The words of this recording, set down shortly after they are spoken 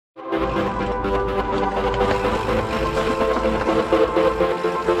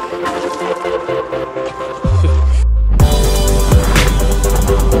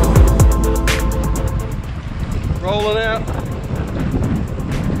Rolling out.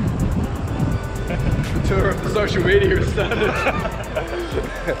 The tour of the social media has started.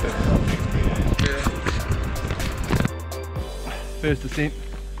 Yeah. First descent.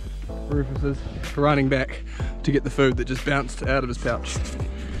 Rufus is running back to get the food that just bounced out of his pouch.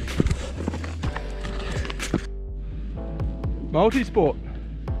 Multi-sport.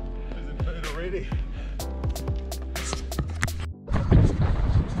 Is it food already?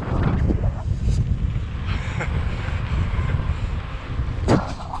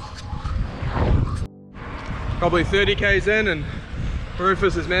 Probably 30 k's in and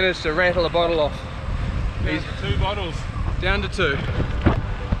Rufus has managed to rattle a bottle off. He's 2 bottles. Down to 2.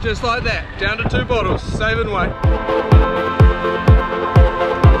 Just like that, down to 2 bottles, saving weight.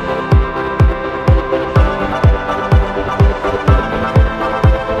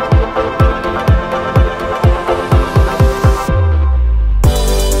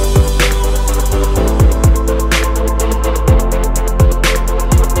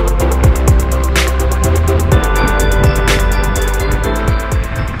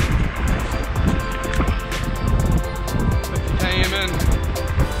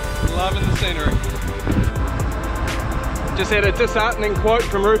 Loving the scenery. Just had a disheartening quote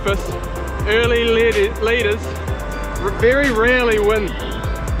from Rufus. Early leaders very rarely win.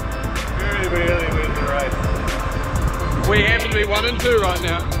 Very rarely win the race. We happen to be 1 and 2 right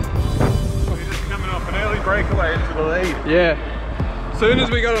now. We're just coming off an early breakaway into the lead. Yeah. As soon as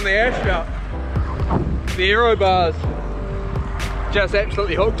we got on the asphalt, the aero bars just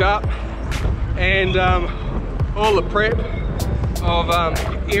absolutely hooked up, and all the prep of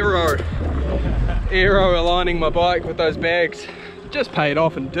aero aligning my bike with those bags just paid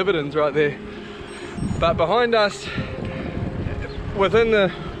off in dividends right there. But behind us, within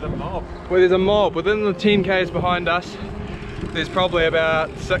the mob, where there's a mob within the 10 k's behind us, there's probably about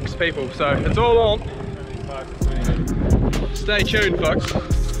 6 people, so it's all on. Stay tuned, folks.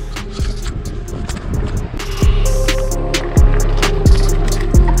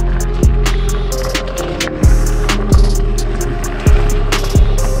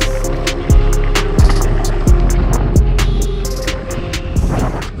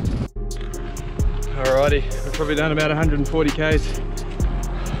 Alrighty, we've probably done about 140 k's.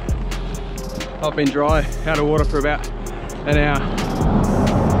 I've been dry, out of water for about an hour.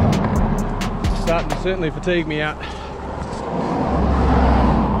 It's starting to certainly fatigue me out.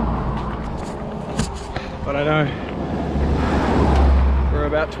 But I know we're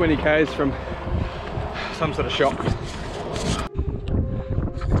about 20 k's from some sort of shop.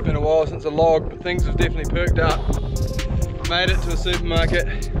 It's been a while since a log, but things have definitely perked up. Made it to a supermarket,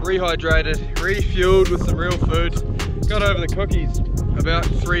 rehydrated, refueled with some real food. Got over the cookies about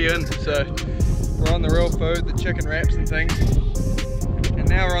 3 in, so we're on the real food, the chicken wraps and things. And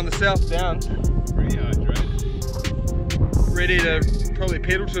now we're on the South Downs. Rehydrated. Ready to probably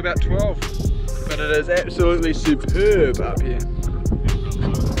pedal to about 12. But it is absolutely superb up here.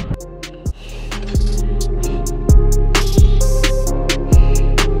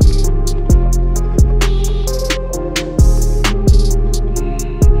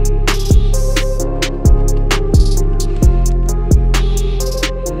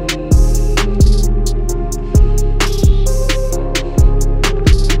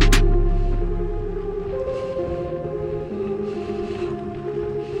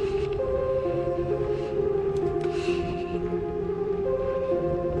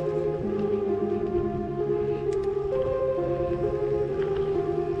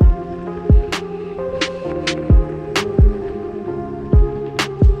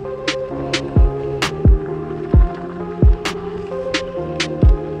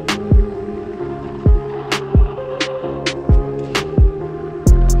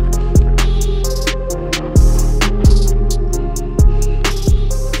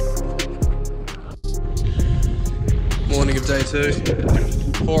 Morning of day 2,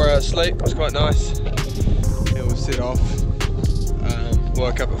 4 hours sleep, was quite nice. It was set off,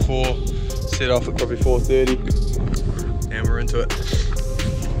 woke up at 4, set off at probably 4:30, and we're into it.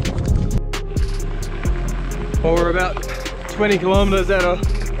 Well, we're about 20 kilometres out of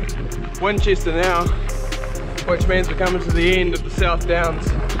Winchester now, which means we're coming to the end of the South Downs,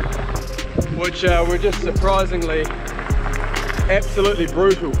 which were just surprisingly absolutely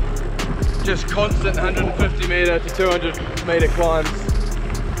brutal. Just constant 150 metre to 200 metre climbs.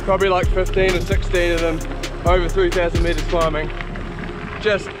 Probably like 15 or 16 of them, over 3,000 metres climbing.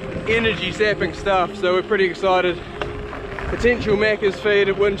 Just energy sapping stuff, so we're pretty excited potential Macca's feed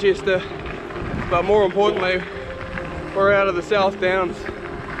at Winchester, but more importantly, we're out of the South Downs.